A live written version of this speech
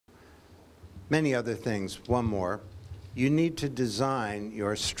many other things. One more. You need to design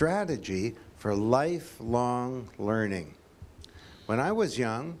your strategy for lifelong learning. When I was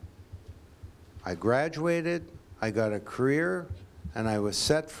young, I graduated, I got a career, and I was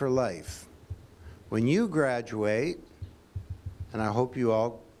set for life. When you graduate, and I hope you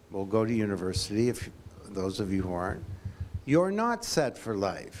all will go to university, if those of you who aren't, you're not set for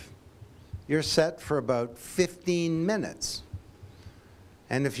life. You're set for about 15 minutes.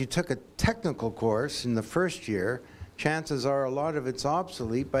 And if you took a technical course in the first year, chances are a lot of it's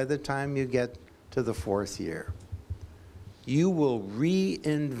obsolete by the time you get to the fourth year. You will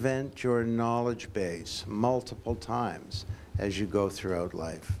reinvent your knowledge base multiple times as you go throughout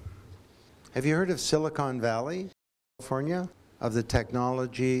life. Have you heard of Silicon Valley, California? Of the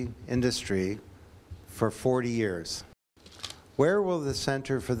technology industry for 40 years. Where will the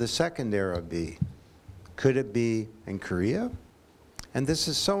center for the second era be? Could it be in Korea? And this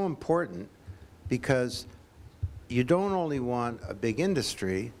is so important because you don't only want a big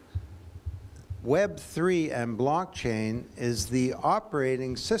industry. Web3 and blockchain is the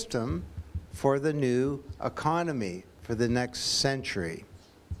operating system for the new economy for the next century.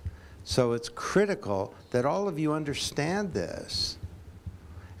 So it's critical that all of you understand this.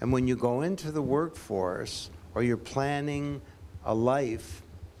 And when you go into the workforce or you're planning a life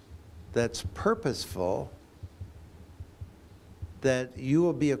that's purposeful, that you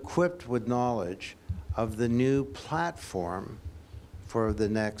will be equipped with knowledge of the new platform for the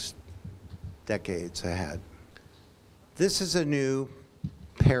next decades ahead. This is a new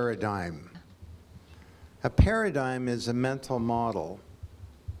paradigm. A paradigm is a mental model.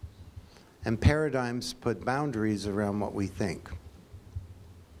 And paradigms put boundaries around what we think.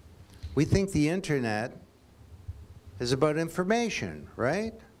 We think the internet is about information,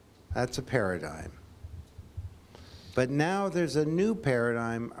 right? That's a paradigm. But now there's a new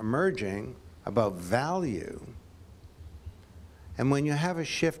paradigm emerging about value. And when you have a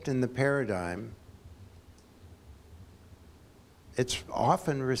shift in the paradigm, it's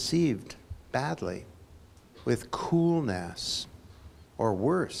often received badly, with coolness, or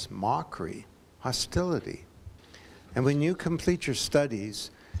worse, mockery, hostility. And when you complete your studies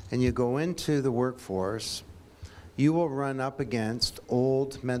and you go into the workforce, you will run up against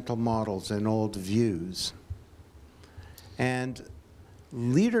old mental models and old views. And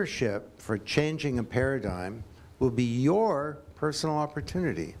leadership for changing a paradigm will be your personal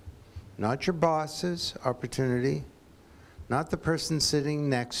opportunity, not your boss's opportunity, not the person sitting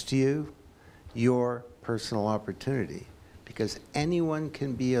next to you, your personal opportunity. Because anyone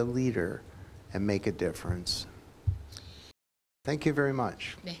can be a leader and make a difference. Thank you very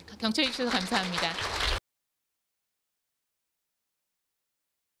much. 네, 경청해 주셔서 감사합니다.